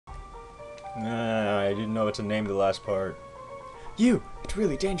I didn't know what to name the last part. You! It's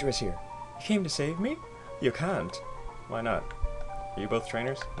really dangerous here. You came to save me? You can't. Why not? Are you both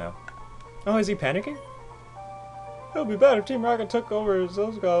trainers? No. Oh, is he panicking? It'll be bad if Team Rocket took over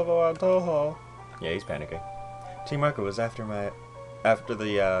Zosgalvo on Touhoumon. Yeah, he's panicking. Team Rocket was after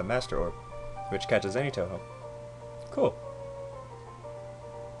the Master Orb, which catches any Touhou. Cool.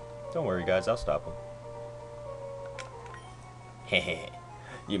 Don't worry, guys. I'll stop him. Hehe.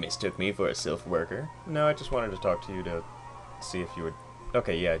 You mistook me for a Sylph worker? No, I just wanted to talk to you to see if you would...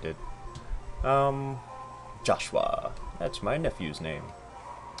 Okay, yeah, I did. Joshua. That's my nephew's name.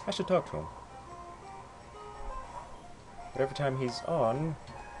 I should talk to him. But every time he's on...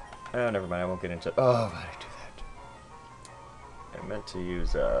 Oh, never mind, I won't get into... Oh, why did I do that? I meant to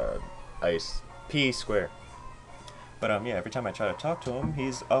use, ice... P square. But, yeah, every time I try to talk to him,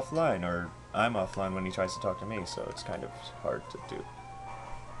 he's offline, or I'm offline when he tries to talk to me, so it's kind of hard to do.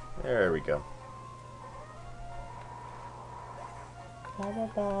 There we go.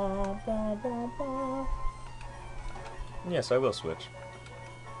 Yes, I will switch.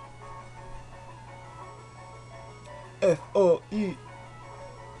 F-O-E.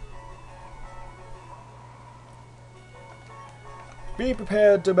 Be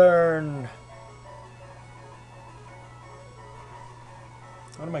prepared to burn.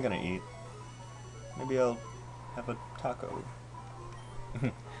 What am I gonna eat? Maybe I'll have a taco.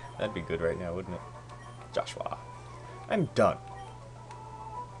 That'd be good right now, wouldn't it? Joshua. I'm done.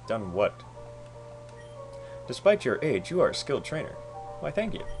 Done what? Despite your age, you are a skilled trainer. Why,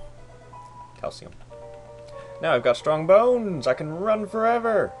 thank you. Calcium. Now I've got strong bones! I can run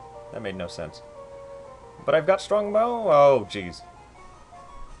forever! That made no sense. But I've got strong bones! Oh, jeez.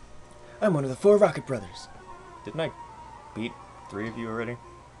 I'm one of the 4 Rocket Brothers. Didn't I beat 3 of you already?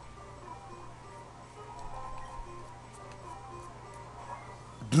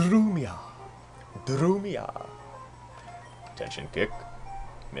 Drumia. Drumia. Tension kick.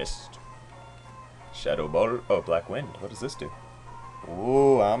 Missed. Shadow ball. Oh, black wind. What does this do?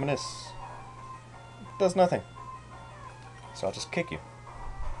 Ooh, ominous. Does nothing. So I'll just kick you.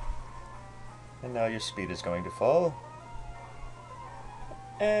 And now your speed is going to fall.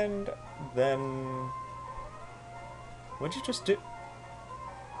 And then... What'd you just do?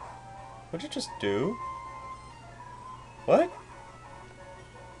 What'd you just do? What?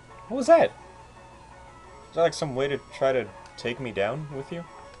 What was that? Is that like some way to try to take me down with you?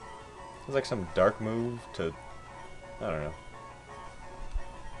 It was like some dark move to... I don't know.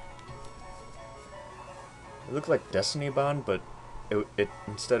 It looked like Destiny Bond, but it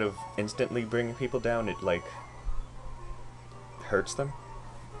instead of instantly bringing people down, it like... hurts them?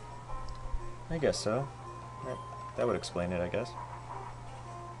 I guess so. That would explain it, I guess.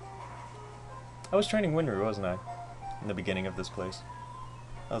 I was training Winry, wasn't I? In the beginning of this place.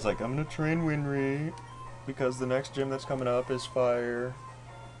 I was like, I'm gonna train Winry because the next gym that's coming up is fire.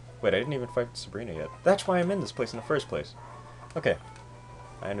 Wait, I didn't even fight Sabrina yet. That's why I'm in this place in the first place. Okay.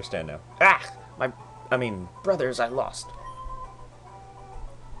 I understand now. Ah! Brothers I lost.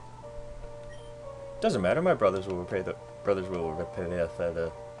 Doesn't matter, my brothers will repay the...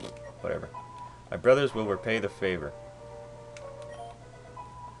 Whatever. My brothers will repay the favor.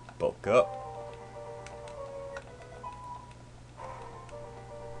 Bulk up.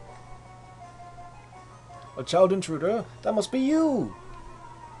 A child intruder? That must be you!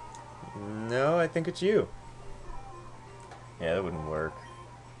 No, I think it's you. Yeah, that wouldn't work.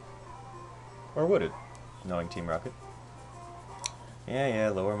 Or would it? Knowing Team Rocket. Yeah,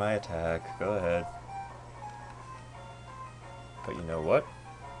 lower my attack. Go ahead. But you know what?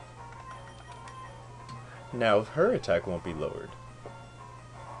 Now her attack won't be lowered.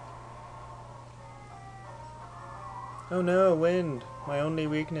 Oh no, wind! My only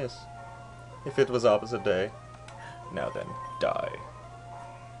weakness. If it was opposite day. Now then, die.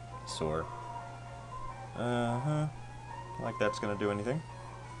 Sore. Like that's gonna do anything.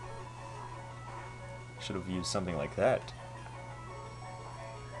 Should have used something like that.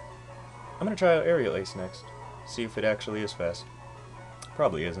 I'm gonna try out Aerial Ace next. See if it actually is fast.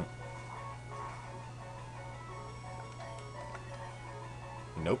 Probably isn't.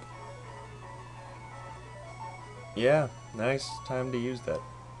 Nope. Yeah, nice time to use that.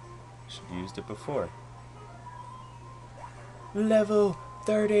 Should have used it before. Level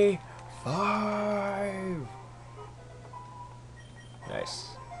 35! Nice.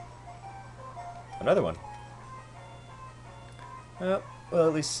 Another one. Well,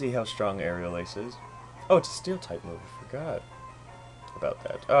 at least see how strong Aerial Ace is. Oh, it's a steel type move. I forgot about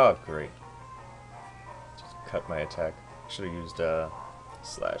that. Oh, great. Just cut my attack. Should have used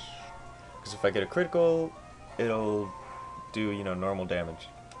slash. Because if I get a critical, it'll do, normal damage.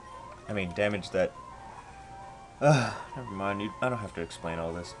 I mean, damage that... never mind. I don't have to explain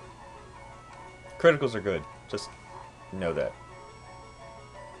all this. Criticals are good. Just know that.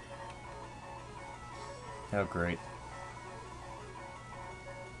 How great.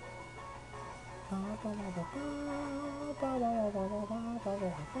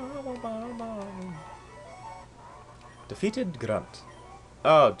 Defeated Grunt.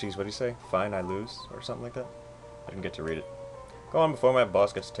 Oh, geez, what do you say? Fine, I lose? Or something like that? I didn't get to read it. Go on before my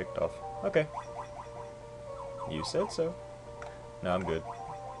boss gets ticked off. Okay. You said so. No, I'm good.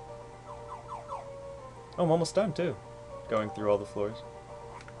 Oh, I'm almost done, too. Going through all the floors.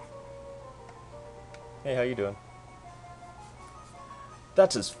 Hey, how you doing?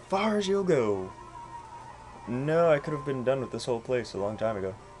 That's as far as you'll go. No, I could have been done with this whole place a long time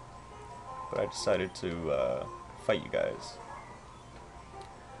ago. But I decided to, fight you guys.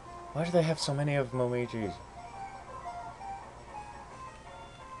 Why do they have so many of Momijis?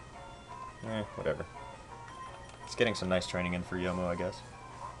 Whatever. It's getting some nice training in for Yomo, I guess.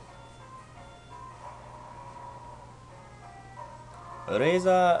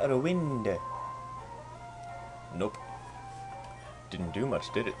 Razor Wind. Nope. Didn't do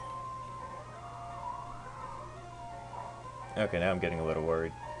much, did it? Okay, now I'm getting a little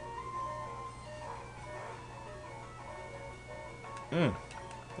worried.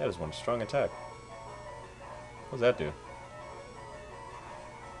 That is one strong attack. What does that do?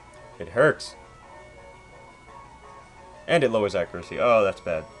 It hurts. And it lowers accuracy. Oh, that's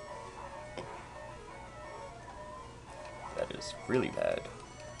bad. That is really bad.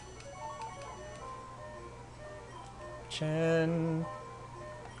 Chen.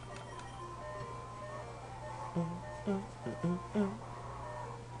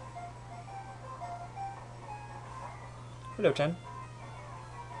 Hello, Chen.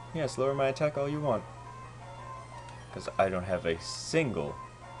 Yes, lower my attack all you want. Because I don't have a single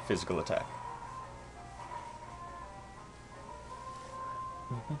physical attack.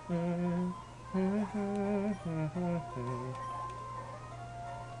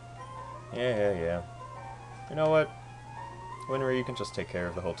 Yeah. You know what? Winry, you can just take care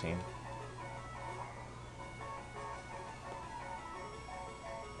of the whole team.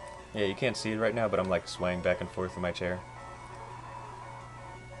 Yeah, you can't see it right now, but I'm like swaying back and forth in my chair.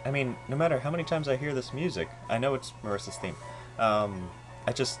 I mean, no matter how many times I hear this music, I know it's Marissa's theme. I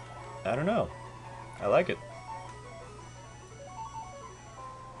don't know. I like it.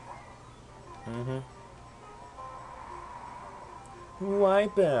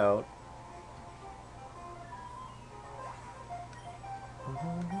 Wipe out.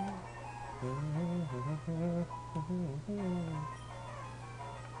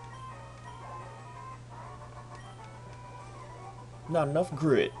 Not enough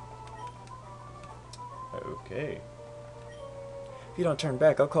grit. Okay. If you don't turn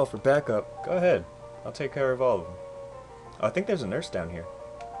back, I'll call for backup. Go ahead. I'll take care of all of them. Oh, I think there's a nurse down here.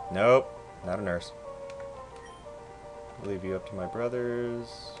 Nope, not a nurse. I'll leave you up to my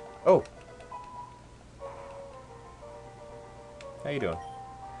brothers. Oh! How you doing?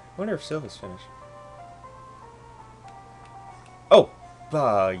 I wonder if Sylva's finished. Oh!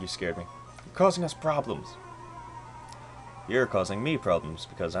 Ah, you scared me. You're causing us problems. You're causing me problems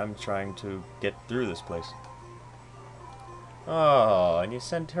because I'm trying to get through this place. Oh, and you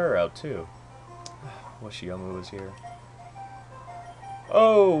sent her out too. Wish Yomu was here.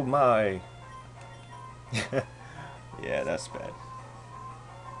 Oh my! Yeah, that's bad.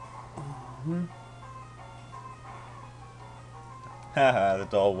 Haha, the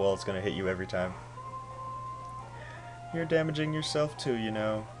doll wall's gonna hit you every time. You're damaging yourself too, you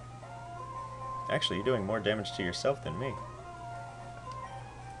know. Actually, you're doing more damage to yourself than me.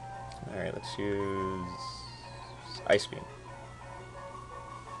 Alright, let's use Ice Beam.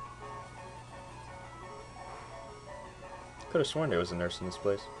 Could have sworn there was a nurse in this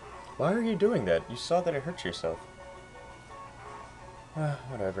place. Why are you doing that? You saw that it hurt yourself.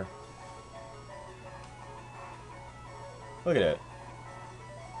 Whatever. Look at it.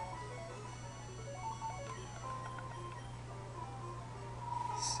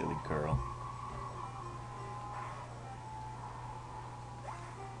 Silly girl.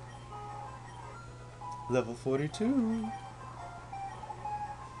 Level 42.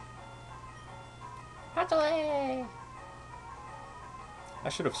 Hatchaway! I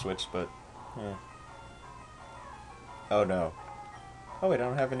should have switched, but... Oh no. Oh wait, I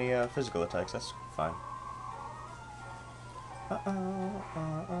don't have any physical attacks. That's fine.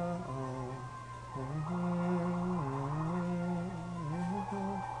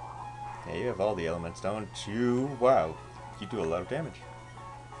 Yeah, you have all the elements, don't you? Wow. You do a lot of damage.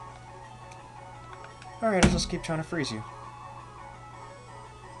 Alright, I'll just keep trying to freeze you.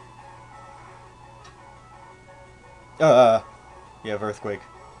 You have earthquake.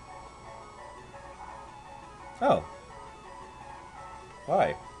 Oh.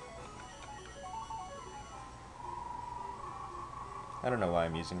 Why? I don't know why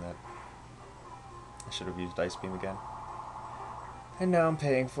I'm using that. I should have used Ice Beam again. And now I'm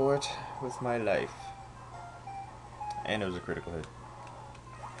paying for it with my life. And it was a critical hit.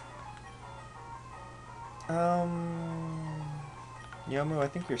 Yomu, I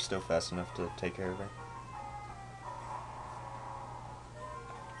think you're still fast enough to take care of her.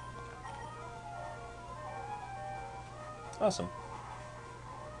 Awesome.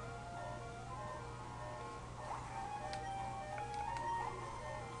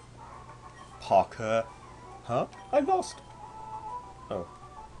 Parker. Huh? I lost. Oh,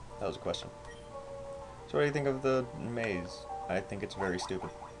 that was a question. So what do you think of the maze? I think it's very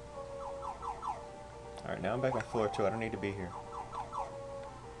stupid. Alright, now I'm back on floor 2. I don't need to be here.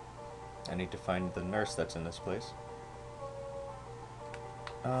 I need to find the nurse that's in this place.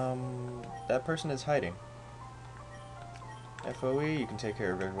 That person is hiding. FOE, you can take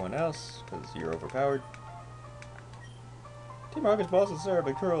care of everyone else, because you're overpowered. Team Rocket's boss is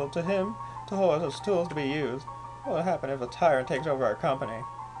terribly cruel. To him, to hold those tools to be used. What will happen if a tyrant takes over our company?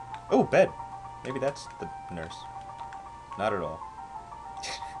 Oh, bed! Maybe that's the nurse. Not at all.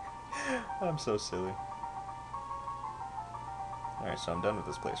 I'm so silly. Alright, so I'm done with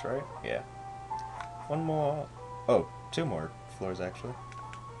this place, right? Yeah. One more... Oh, 2 more floors, actually.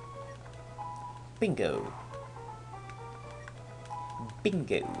 Bingo!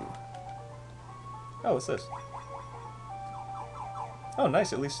 Bingo! Oh, what's this? Oh,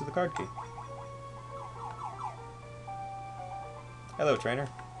 nice, it leads to the card key. Hello, trainer.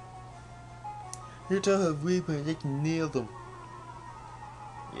 You tell her Reaper they can nail them.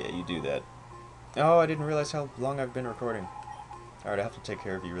 Yeah, you do that. Oh, I didn't realize how long I've been recording. Alright, I have to take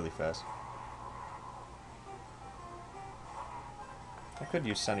care of you really fast. I could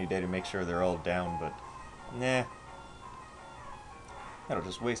use Sunny Day to make sure they're all down, but... Nah. That'll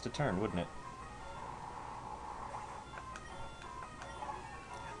just waste a turn, wouldn't it?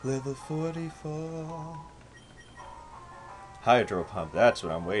 Level 44. Hydro Pump, that's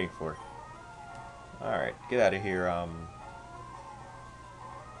what I'm waiting for. Alright, get out of here,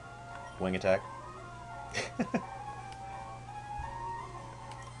 Wing Attack.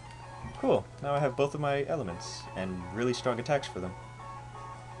 Cool, now I have both of my elements, and really strong attacks for them.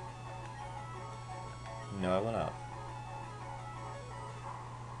 No, I will not.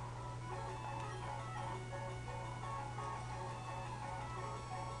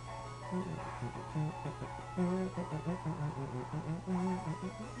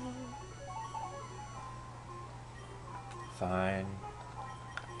 Fine.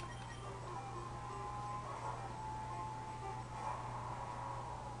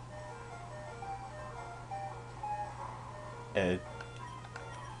 Ed.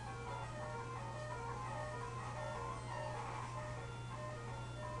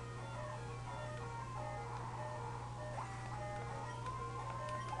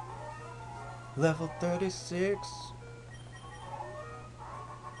 Level 36.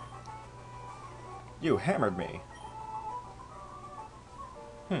 You hammered me.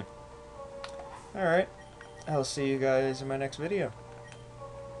 Alright. I'll see you guys in my next video.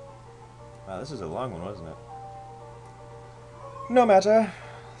 Wow, this is a long one, wasn't it? No matter.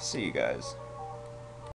 See you guys.